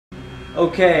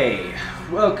Okay,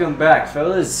 welcome back,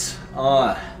 fellas.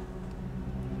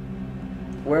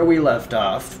 Where we left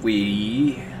off,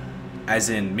 we, as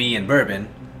in me and Bourbon,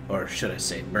 or should I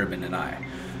say Bourbon and I,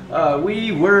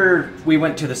 we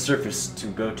went to the surface to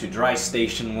go to Dry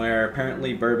Station, where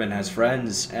apparently Bourbon has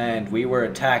friends, and we were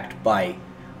attacked by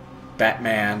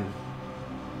Batman,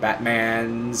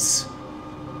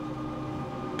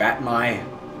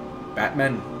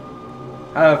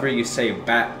 however you say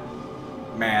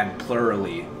Batman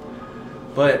plurally.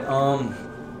 But,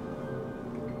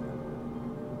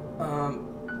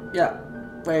 yeah,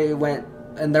 we went,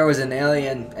 and there was an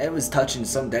alien. It was touching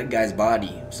some dead guy's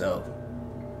body, so,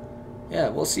 yeah,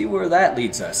 we'll see where that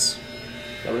leads us.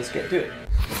 So let's get to it.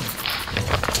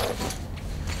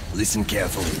 Listen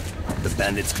carefully. The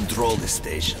bandits control this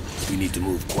station. We need to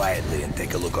move quietly and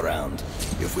take a look around.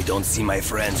 If we don't see my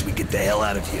friends, we get the hell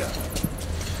out of here.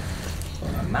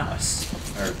 A mouse.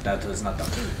 Or, that was not the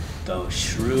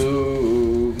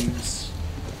shrooms.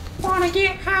 Wanna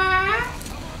get high?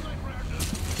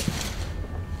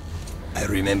 I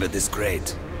remember this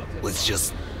crate. Let's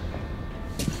just...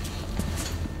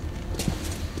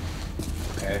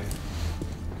 Okay.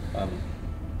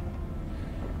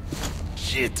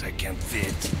 Shit, I can't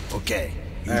fit. Okay,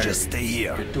 you just stay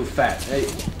here. You're too fat. Hey,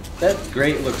 that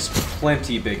grate looks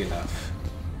plenty big enough.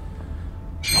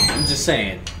 I'm just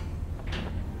saying.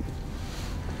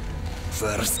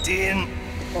 First in.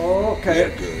 Okay.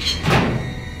 We're good.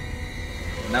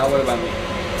 Now what about me?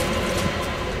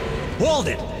 Hold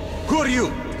it! Who are you?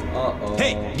 Uh-oh.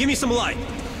 Hey, give me some light.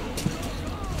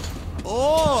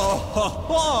 Oh, ha,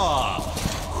 ha.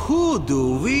 Who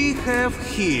do we have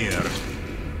here?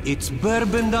 It's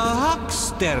Bourbon the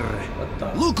Huckster. What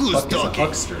the Look who's fuck is a talking.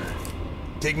 huckster?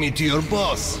 Take me to your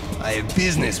boss. I have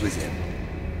business with him.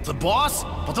 The boss?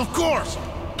 But of course!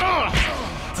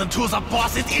 Then to the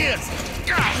boss it is!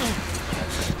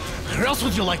 Where else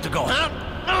would you like to go, huh?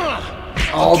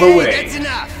 All Okay, the way. that's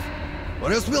enough.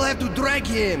 Or else we'll have to drag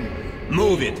him.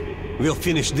 Move it. We'll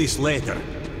finish this later.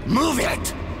 Move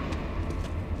it!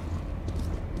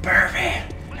 Bourbon,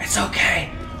 it's okay.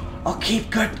 I'll keep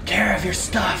good care of your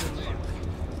stuff.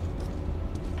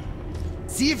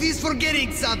 See if he's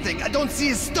forgetting something. I don't see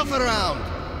his stuff around.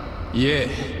 Yeah.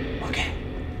 Okay.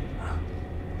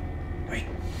 Wait.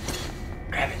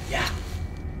 Grab it, yeah.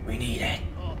 We need it.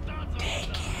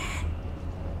 Take it.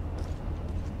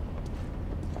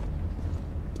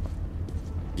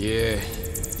 Yeah,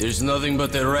 there's nothing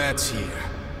but the rats here.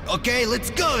 Okay, let's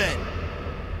go then.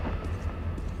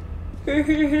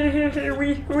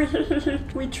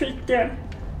 we tricked them.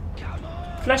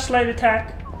 Flashlight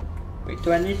attack. Wait,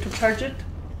 do I need to charge it?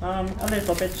 A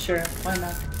little bit, sure. Why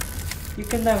not? You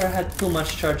can never have too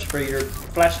much charge for your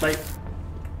flashlight.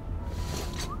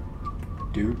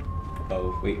 Dude.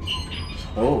 Oh, wait.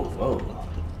 Oh, whoa.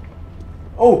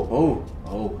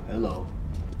 Oh, hello.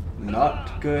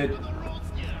 Not good.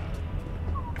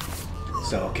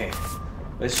 So, okay.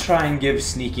 Let's try and give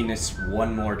sneakiness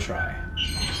one more try.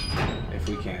 If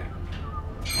we can.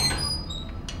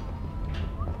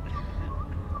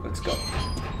 Let's go.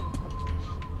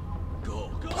 Blow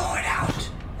it out.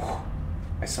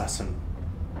 I saw some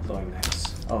glowing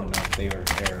knives. Oh no, they were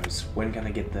arrows. When can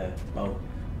I get the bow?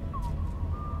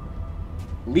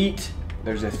 Leet!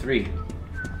 There's a 3.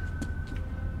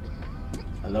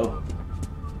 Hello?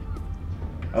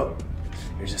 Oh,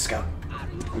 here's a scout.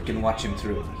 We can watch him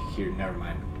through here. Never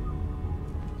mind.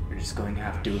 We're just going to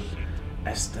have to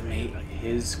estimate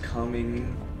his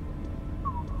coming.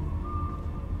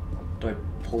 Do I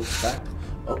pull this back?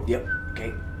 Oh, yep.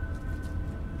 Okay.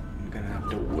 I'm gonna have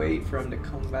to wait for him to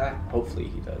come back. Hopefully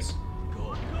he does.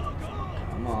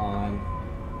 Come on.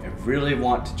 I really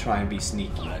want to try and be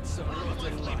sneaky.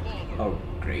 Oh,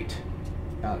 great.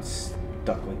 Now it's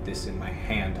stuck with this in my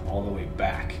hand all the way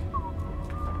back.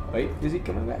 Wait, is he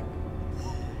coming back?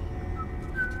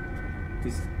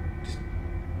 He's just...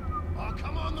 Oh,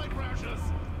 come on, my precious!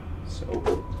 So...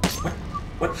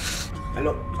 What?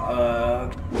 Hello?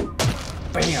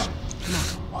 Bam! Come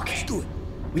on. Okay. Let's do it.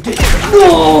 We did it.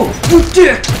 No! You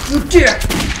dick! You dick!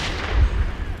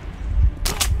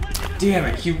 Damn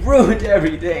it, you ruined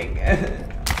everything!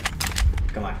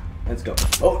 Come on, let's go.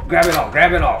 Oh, grab it all,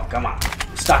 grab it all. Come on.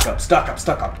 Stock up, stock up,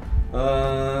 stock up.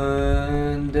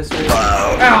 This way.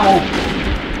 Ow!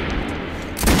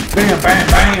 Bam, bam,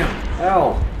 bam!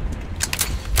 Ow!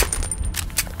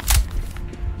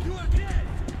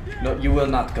 No, you will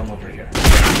not come over here.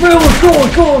 Go,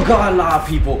 God, a lot of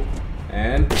people.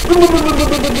 And...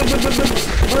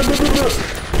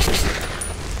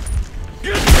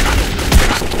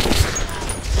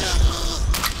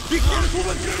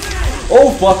 Oh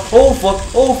fuck, oh fuck,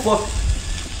 oh fuck.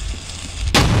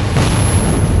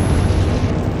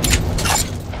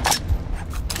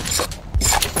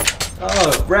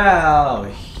 Oh, wow.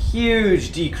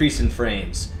 Huge decrease in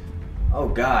frames. Oh,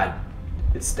 God.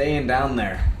 It's staying down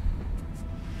there.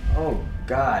 Oh,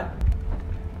 God.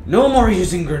 No more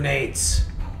using grenades.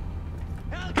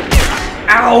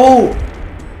 Ow!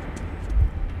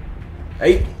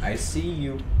 Hey, I see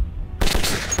you.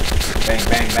 Bang,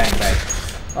 bang, bang, bang.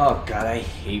 Oh, God, I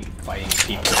hate fighting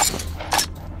people.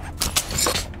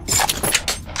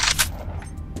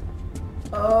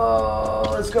 Oh,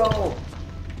 let's go.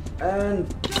 And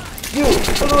you.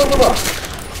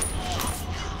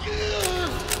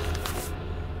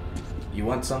 You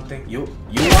want something? You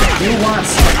want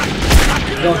something,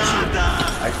 don't you?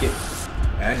 I get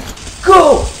and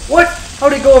go. What?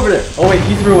 How'd he go over there? Oh wait,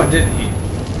 he threw one, didn't he?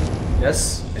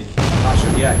 Yes. I'm not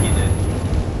sure. Yeah, he did.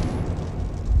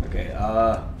 Okay.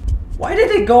 Why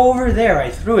did it go over there? I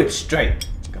threw it straight.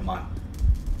 Come on.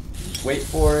 Just wait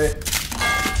for it.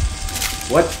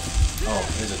 What? Oh,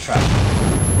 there's a trap.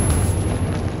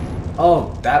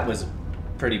 Oh, that was a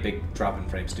pretty big drop in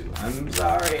frames too. I'm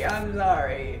sorry. I'm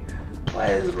sorry. What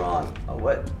is wrong? Oh,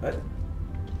 what? What?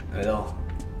 Hello.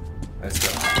 Let's go.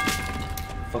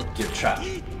 Fuck your trap.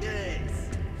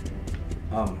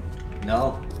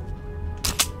 No.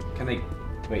 Can I...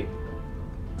 Wait.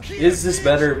 Is this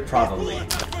better? Probably.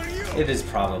 It is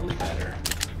probably better.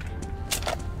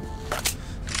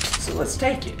 So let's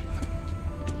take it.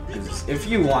 'Cause if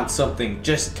you want something,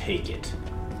 just take it.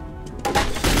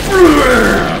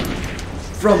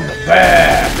 From the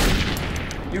back!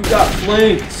 You got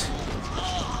flanked!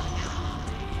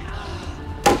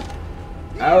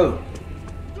 Ow!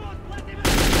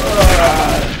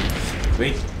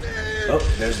 Wait. Oh,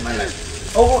 there's my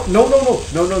knife. Oh, no, no,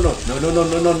 no, no, no, no, no,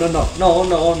 no, no, no, no, no, no, no,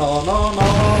 no, no, no, no.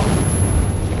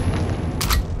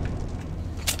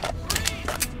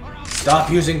 Stop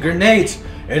using grenades.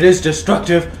 It is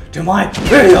destructive to my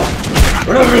video.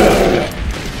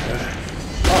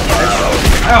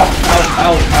 Ow, ow,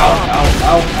 ow, ow, ow,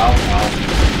 ow, ow, ow.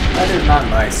 That is not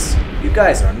nice. You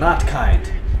guys are not kind.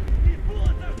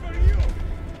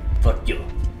 Fuck you.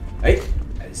 Hey,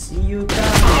 I see you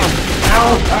coming.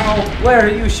 Ow, ow, where are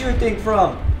you shooting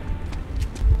from?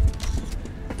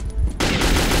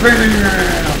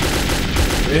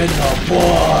 In the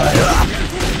butt.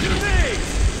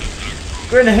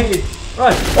 Grenade.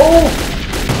 Run. Oh.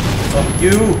 Fuck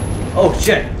you. Oh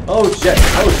shit. Oh shit.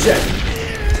 Oh shit.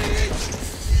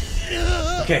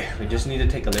 Okay, we just need to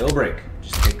take a little break.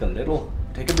 Just take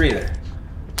a breather.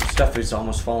 Stuff is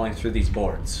almost falling through these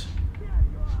boards.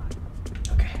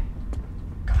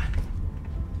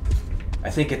 I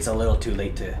think it's a little too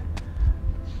late to...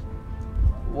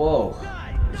 Whoa.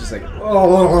 It's just like...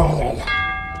 Oh,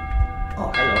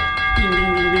 hello. Bing,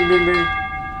 bing, bing, bing, bing, bing.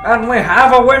 And we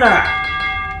have a winner!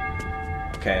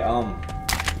 Okay,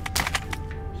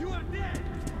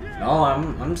 No,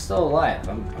 I'm still alive.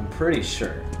 I'm pretty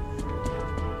sure.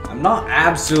 I'm not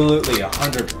absolutely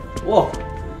 100... Whoa!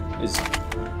 Is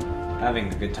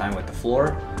having a good time with the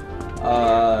floor.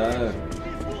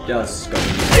 Just go.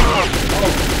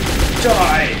 Oh!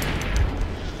 Die!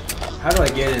 How do I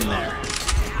get in there?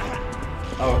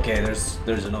 Oh, okay, there's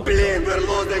an open door.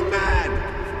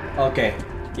 Okay,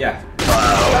 yeah.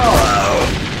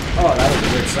 Oh, that was a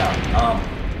weird sound.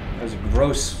 That was a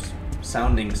gross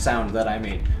sounding sound that I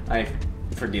made.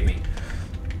 Forgive me.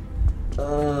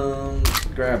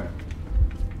 Grab.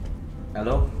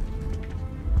 Hello?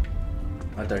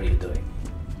 What are you doing?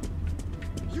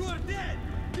 You are dead.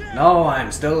 No,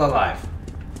 I'm still alive.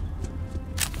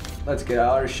 Let's get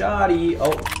our shotty.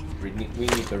 Oh, we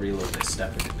need to reload this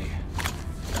definitely.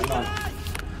 Come on.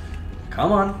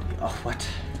 Come on. Oh, what?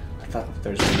 I thought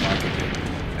there's one more I could do.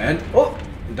 And, oh,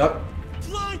 duck.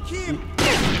 Flank him.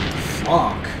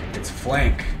 Flank. It's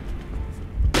flank.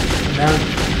 Now,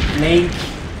 flank.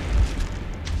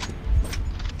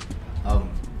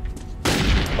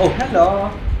 Oh, hello.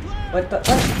 What the?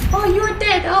 What? Oh, you're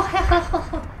dead. Oh,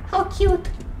 how cute.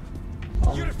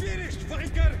 You're finished,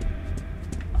 Viker.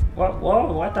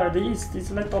 Whoa, what are these?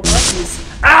 These little monkeys.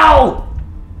 Ow!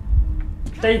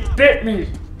 They bit me!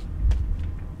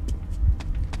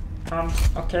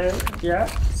 Okay, yeah,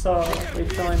 so we're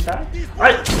doing that.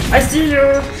 I see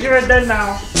you! You're dead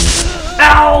now!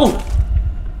 Ow!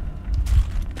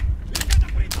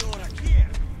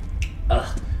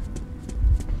 Ugh.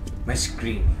 My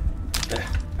screen. Ugh.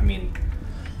 I mean,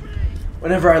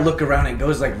 whenever I look around, it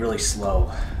goes like really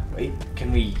slow. Wait,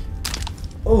 can we...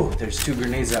 Oh, there's 2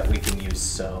 grenades that we can use,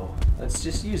 so let's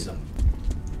just use them.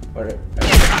 Where...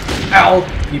 Ow!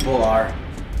 People are.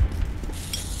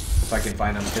 If I can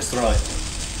find them, just throw it.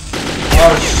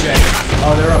 Oh shit!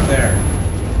 Oh, they're up there.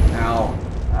 Ow!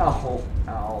 Ow!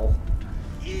 Ow!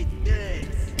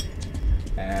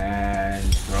 And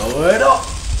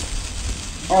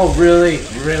Oh, really?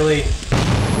 Really?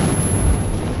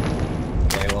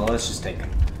 Okay, well, let's just take him.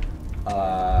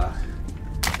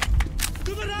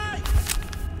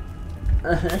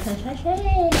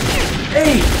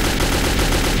 Hey!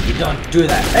 You don't do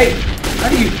that.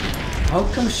 Hey!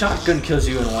 How come shotgun kills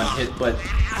you in one hit, but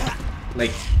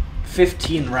like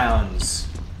 15 rounds?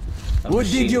 What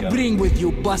did you bring with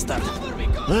you, bastard?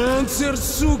 Answer,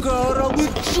 suka, or I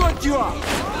will shot you up!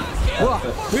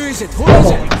 Who is it? Who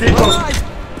is it? Alright!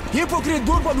 Hypocrite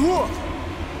Bourbon, who?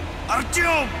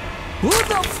 Artyom! Who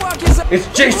the fuck is that? It's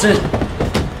Jason!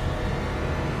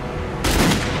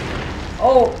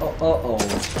 Oh.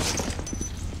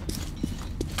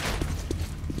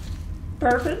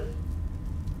 Bourbon?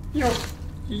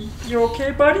 You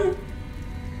okay, buddy?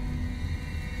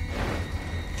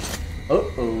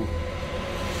 Uh-oh.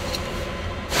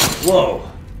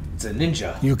 Whoa. It's a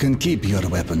ninja. You can keep your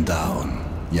weapon down,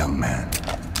 young man.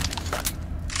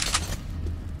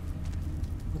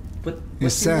 A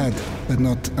sad, but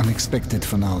not unexpected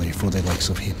finale for the likes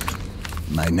of him.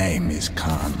 My name is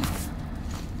Khan.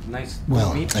 Nice.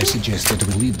 Well, I suggest that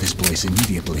we leave this place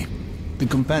immediately. The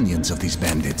companions of these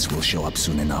bandits will show up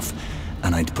soon enough,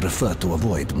 and I'd prefer to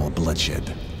avoid more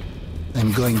bloodshed.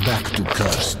 I'm going back to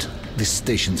Cursed. This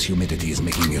station's humidity is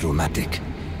making me rheumatic.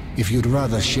 If you'd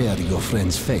rather share your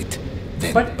friend's fate,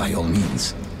 then by all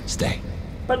means, stay.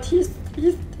 But he's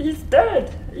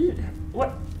dead.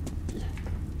 What?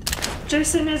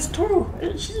 Jason is too.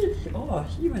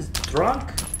 He was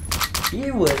drunk. He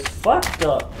was fucked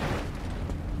up.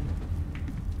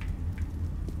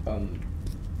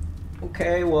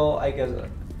 Okay, well, I guess.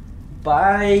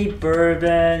 Bye,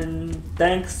 Bourbon.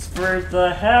 Thanks for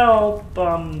the help,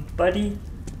 buddy.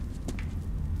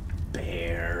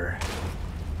 Bear.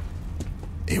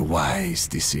 A wise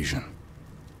decision.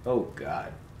 Oh,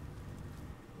 God.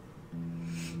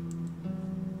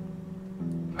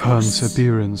 Khan's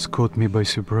appearance caught me by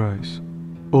surprise.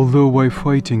 Although while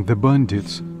fighting the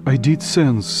bandits, I did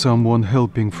sense someone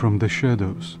helping from the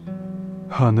shadows.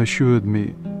 Han assured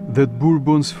me that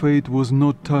Bourbon's fate was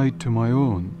not tied to my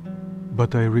own,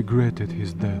 but I regretted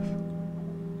his death.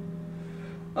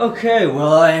 Okay,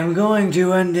 well, I am going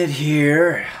to end it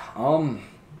here.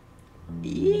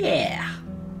 Yeah.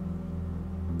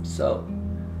 So,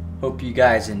 hope you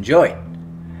guys enjoyed.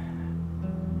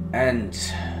 And,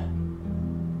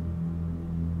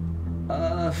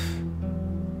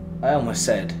 I almost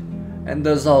said, and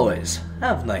as always,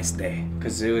 have a nice day,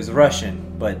 because it was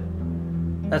Russian, but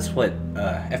that's what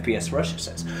FPS Russia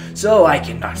says. So I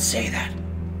cannot say that.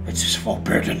 It's just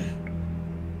forbidden.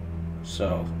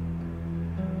 So,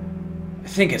 I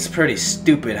think it's pretty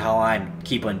stupid how I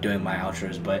keep on doing my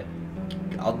outros, but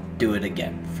I'll do it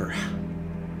again for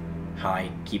how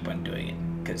I keep on doing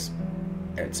it, because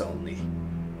it's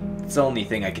the only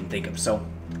thing I can think of. So,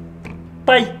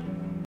 bye.